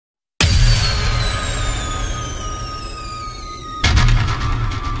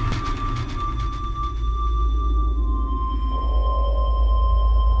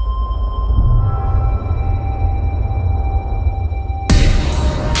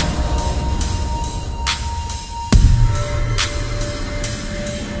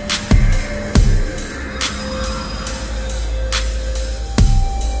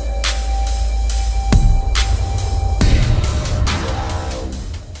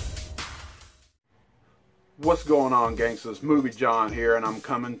What's going on, gangsters? Movie John here, and I'm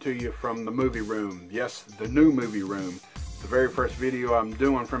coming to you from the movie room. Yes, the new movie room. The very first video I'm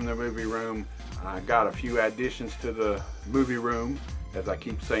doing from the movie room. I got a few additions to the movie room, as I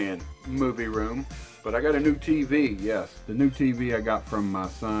keep saying, movie room. But I got a new TV, yes. The new TV I got from my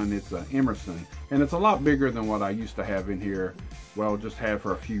son, it's an Emerson. And it's a lot bigger than what I used to have in here, well, just had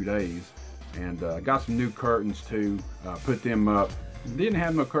for a few days. And I got some new curtains too, put them up. Didn't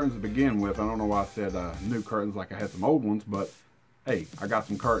have no curtains to begin with. I don't know why I said new curtains like I had some old ones, but hey, I got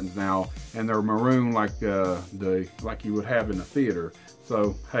some curtains now, and they're maroon like like you would have in a theater.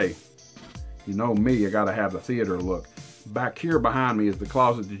 So hey, you know me, I gotta have the theater look. Back here behind me is the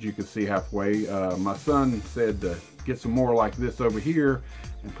closet that you can see halfway. My son said to get some more like this over here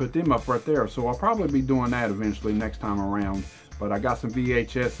and put them up right there. So I'll probably be doing that eventually next time around. But I got some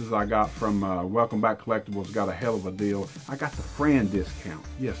VHSs I got from Welcome Back Collectibles. Got a hell of a deal. I got the friend discount.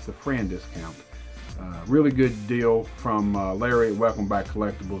 Yes, the friend discount. Really good deal from Larry at Welcome Back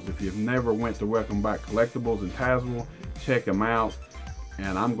Collectibles. If you've never went to Welcome Back Collectibles in Tazewell, check them out.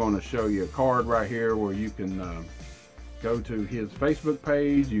 And I'm going to show you a card right here where you can go to his Facebook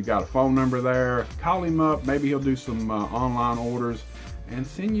page. You got a phone number there. Call him up. Maybe he'll do some online orders and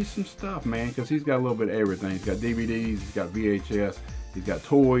send you some stuff, man, because he's got a little bit of everything. He's got DVDs, he's got VHS, he's got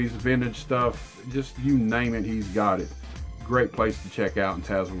toys, vintage stuff, just you name it, he's got it. Great place to check out in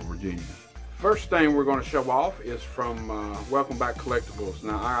Tazewell, Virginia. First thing we're going to show off is from Welcome Back Collectibles.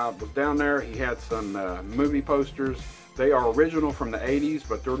 Now, I was down there, he had some movie posters. They are original from the 80s,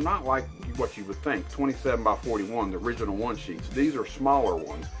 but they're not like what you would think, 27 by 41, the original one sheets. These are smaller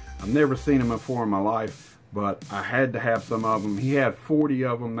ones. I've never seen them before in my life, but I had to have some of them. He had 40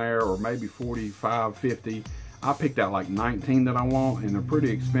 of them there, or maybe 45, 50. I picked out like 19 that I want, and they're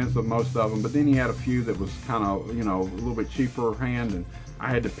pretty expensive, most of them. But then he had a few that was kind of, you know, a little bit cheaper hand, and I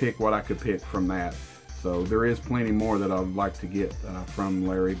had to pick what I could pick from that. So there is plenty more that I'd like to get from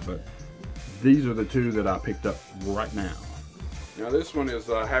Larry, but these are the two that I picked up right now. Now this one is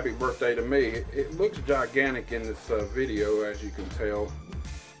Happy Birthday to Me. It looks gigantic in this video, as you can tell.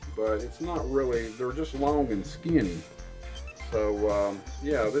 But it's not really, they're just long and skinny. So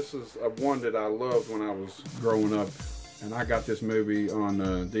yeah, this is one that I loved when I was growing up, and I got this movie on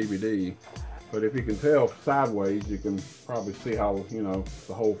DVD. But if you can tell sideways, you can probably see how, you know,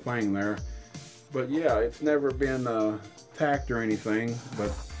 the whole thing there. But yeah, it's never been tacked or anything,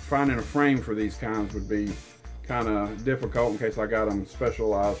 but finding a frame for these kinds would be kind of difficult in case I got them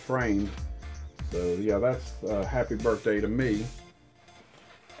specialized framed. So yeah, that's Happy Birthday to Me.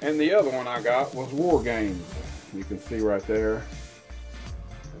 And the other one I got was War Games. You can see right there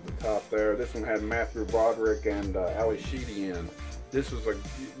at the top there. This one had Matthew Broderick and Ali Sheedy in. This was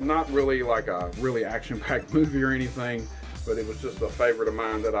not really like a really action-packed movie or anything, but it was just a favorite of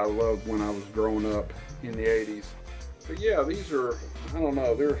mine that I loved when I was growing up in the 80s. But yeah, these are, I don't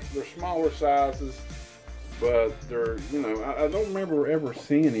know, they're smaller sizes, but they're, you know, I don't remember ever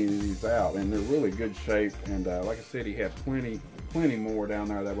seeing any of these out, and they're really good shape. And like I said, he had plenty more down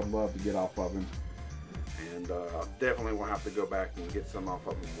there that would love to get off of him, and definitely will have to go back and get some off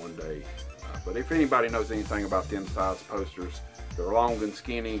of him one day. But if anybody knows anything about them size posters, they're long and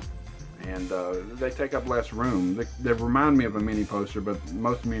skinny, and they take up less room. They remind me of a mini poster, but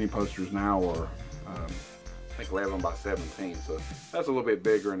most mini posters now are I think 11 by 17, so that's a little bit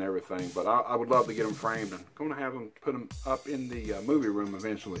bigger and everything. But I would love to get them framed, and I'm going to have them put them up in the movie room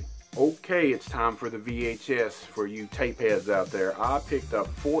eventually. Okay, it's time for the VHS for you tape heads out there. I picked up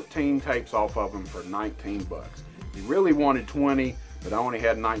 14 tapes off of them for 19 bucks. He really wanted 20, but I only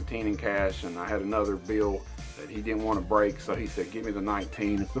had 19 in cash, and I had another bill that he didn't want to break, so he said, give me the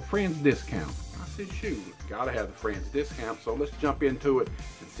 19. It's the Friends discount. I said, shoot, gotta have the Friends discount, so let's jump into it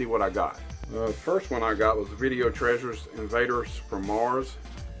and see what I got. The first one I got was Video Treasures Invaders from Mars.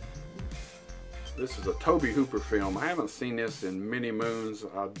 This is a Tobe Hooper film. I haven't seen this in many moons.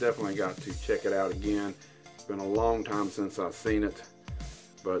 I've definitely got to check it out again. It's been a long time since I've seen it,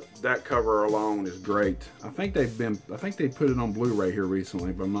 but that cover alone is great. I think they put it on Blu-ray here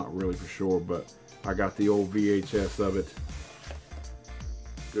recently, but I'm not really for sure. But I got the old VHS of it.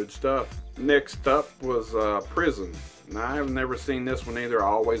 Good stuff. Next up was Prison. Now, I have never seen this one either. I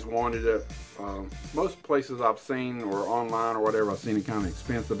always wanted it. Most places I've seen, or online or whatever, I've seen it kind of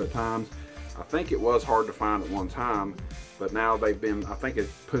expensive at times. I think it was hard to find at one time, but now they've been, I think it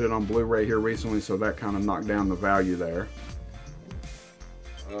put it on Blu-ray here recently, so that kind of knocked down the value there.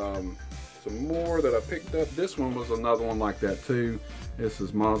 Some more that I picked up. This one was another one like that too. This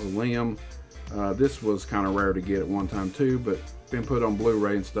is Mausoleum. This was kind of rare to get at one time too, but been put on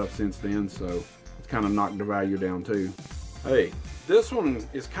Blu-ray and stuff since then, so it's kind of knocked the value down too. Hey, this one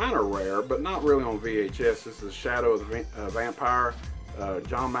is kind of rare, but not really on VHS. This is Shadow of the Vampire,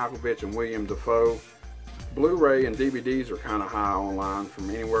 John Malkovich and William Dafoe. Blu-ray and DVDs are kind of high online, from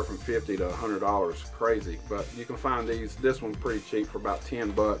anywhere from $50 to $100. Crazy, but you can find this one pretty cheap for about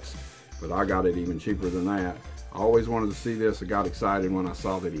 10 bucks, but I got it even cheaper than that. I always wanted to see this. I got excited when I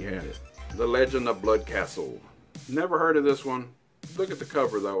saw that he had it. The Legend of Blood Castle. Never heard of this one. Look at the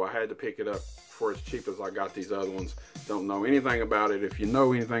cover though. I had to pick it up for as cheap as I got these other ones. Don't know anything about it. If you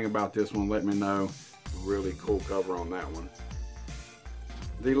know anything about this one, let me know. Really cool cover on that one.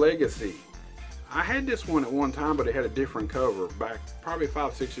 The Legacy. I had this one at one time, but it had a different cover back probably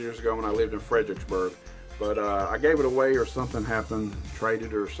 5-6 years ago when I lived in Fredericksburg. But I gave it away or something happened,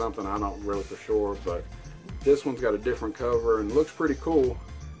 traded or something, I'm not really for sure. But this one's got a different cover and looks pretty cool.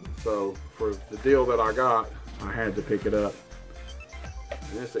 So for the deal that I got, I had to pick it up.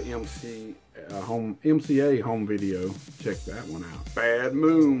 And it's the MCA home video. Check that one out. Bad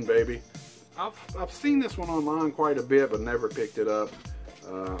Moon, baby. I've seen this one online quite a bit, but never picked it up.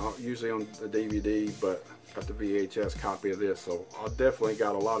 Usually on the DVD, but got the VHS copy of this, so I definitely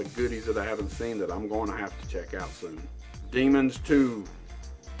got a lot of goodies that I haven't seen that I'm going to have to check out soon. Demons 2.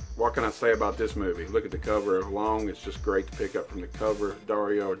 What can I say about this movie? Look at the cover along. It's just great to pick up from the cover.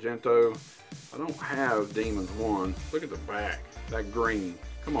 Dario Argento. I don't have Demons 1. Look at the back. That green.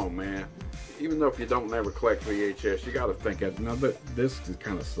 Come on, man. Even though if you don't never collect VHS, you got to think that. Now, this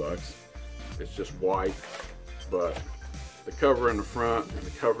kind of sucks. It's just white, but the cover in the front and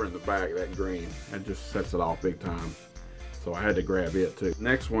the cover in the back, that green, that just sets it off big time. So I had to grab it too.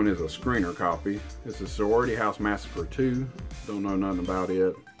 Next one is a screener copy. This is Sorority House Massacre 2. Don't know nothing about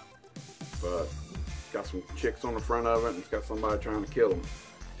it, but it's got some chicks on the front of it and it's got somebody trying to kill them.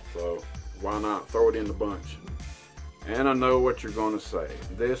 So why not throw it in the bunch? And I know what you're going to say.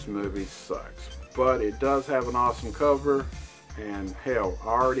 This movie sucks, but it does have an awesome cover. And hell, I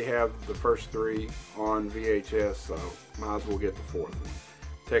already have the first 3 on VHS, so might as well get the 4th one.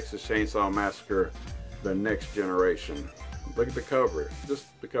 Texas Chainsaw Massacre, The Next Generation. Look at the cover, just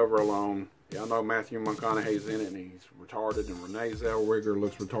the cover alone. Yeah, I know Matthew McConaughey's in it and he's retarded, and Renee Zellweger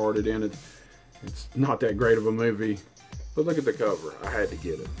looks retarded in it. It's not that great of a movie, but look at the cover. I had to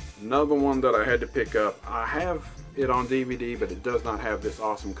get it. Another one that I had to pick up. I have it on DVD, but it does not have this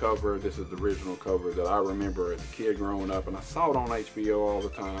awesome cover. This is the original cover that I remember as a kid growing up, and I saw it on HBO all the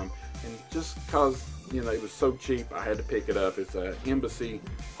time. And just because, you know, it was so cheap, I had to pick it up. It's an Embassy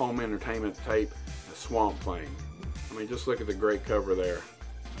home entertainment tape, a Swamp Thing. I mean, just look at the great cover there.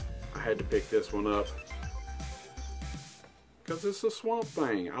 I had to pick this one up because it's a Swamp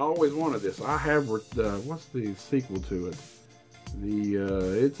Thing. I always wanted this. I have what's the sequel to it?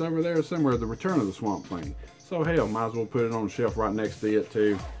 It's over there somewhere, The Return of the Swamp Thing. So hell, might as well put it on the shelf right next to it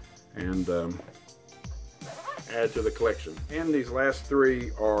too, and add to the collection. And these last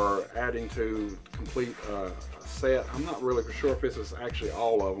 3 are adding to complete a set. I'm not really for sure if this is actually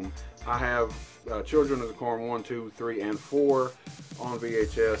all of them. I have Children of the Corn 1, 2, 3, and 4 on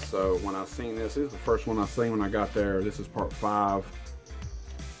VHS. So when I seen this is the first one I seen when I got there. This is part 5,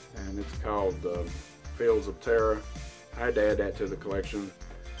 and it's called Fields of Terror. I had to add that to the collection.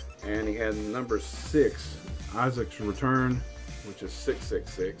 And he had number 6, Isaac's Return, which is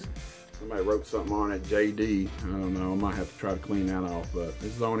 666. Somebody wrote something on it, JD. I don't know, I might have to try to clean that off, but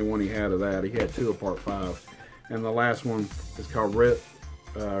this is the only one he had of that. He had 2 of part 5. And the last one is called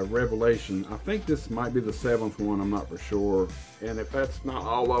Revelation. I think this might be the 7th one, I'm not for sure. And if that's not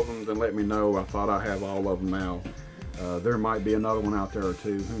all of them, then let me know. I thought I have all of them now. There might be another one out there or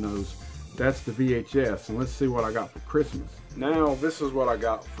 2, who knows. That's the VHS, and let's see what I got for Christmas. Now, this is what I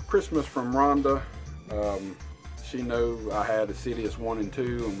got for Christmas from Rhonda. She knew I had Insidious 1 and 2,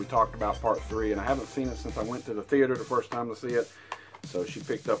 and we talked about part 3, and I haven't seen it since I went to the theater the first time to see it. So she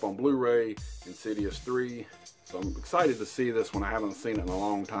picked up on Blu-ray Insidious 3. So I'm excited to see this one. I haven't seen it in a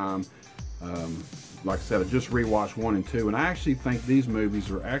long time. Like I said, I just rewatched 1 and 2, and I actually think these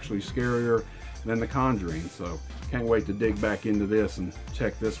movies are actually scarier than The Conjuring. So can't wait to dig back into this and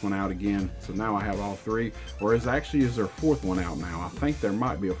check this one out again. So now I have all 3, or is there a 4th one out now? I think there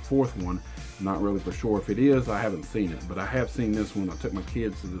might be a 4th one. I'm not really for sure. If it is, I haven't seen it, but I have seen this one. I took my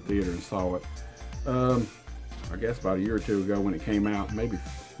kids to the theater and saw it. I guess about a year or 2 ago when it came out. Maybe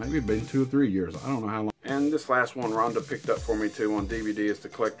it's been 2 or 3 years. I don't know how long. And this last one Rhonda picked up for me too on DVD. It's the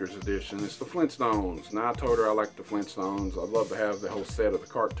collector's edition. It's the Flintstones. Now I told her I like the Flintstones. I'd love to have the whole set of the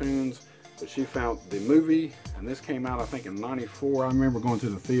cartoons. But she found the movie, and this came out I think in '94. I remember going to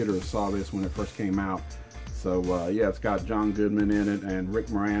the theater and saw this when it first came out. So yeah, it's got John Goodman in it, and Rick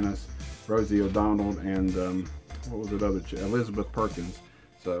Moranis, Rosie O'Donnell, and what was it, Elizabeth Perkins.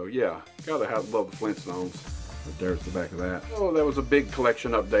 So yeah, gotta love the Flintstones. But there's the back of that. Oh, that was a big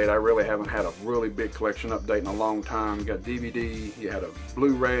collection update. I really haven't had a really big collection update in a long time. You got DVD, you had a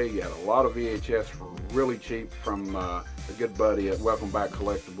Blu-ray, you had a lot of VHS for really cheap from a good buddy at Welcome Back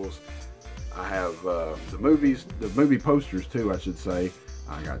Collectibles. I have the movie posters too, I should say.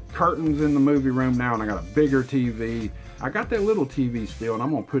 I got curtains in the movie room now, and I got a bigger TV. I got that little TV still, and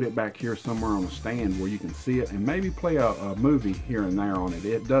I'm going to put it back here somewhere on a stand where you can see it and maybe play a movie here and there on it.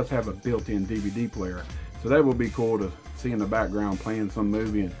 It does have a built-in DVD player, so that will be cool to see in the background playing some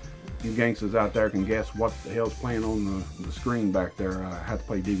movie, and you gangsters out there can guess what the hell's playing on the screen back there. I have to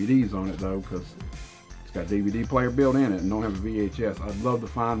play DVDs on it though, because it's got a DVD player built in it and don't have a VHS. I'd love to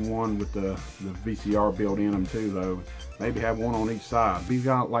find one with the VCR built in them too though. Maybe have one on each side. Be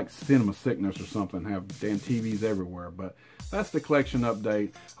got like cinema sickness or something, have damn TVs everywhere. But that's the collection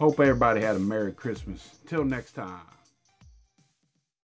update. Hope everybody had a Merry Christmas. Till next time.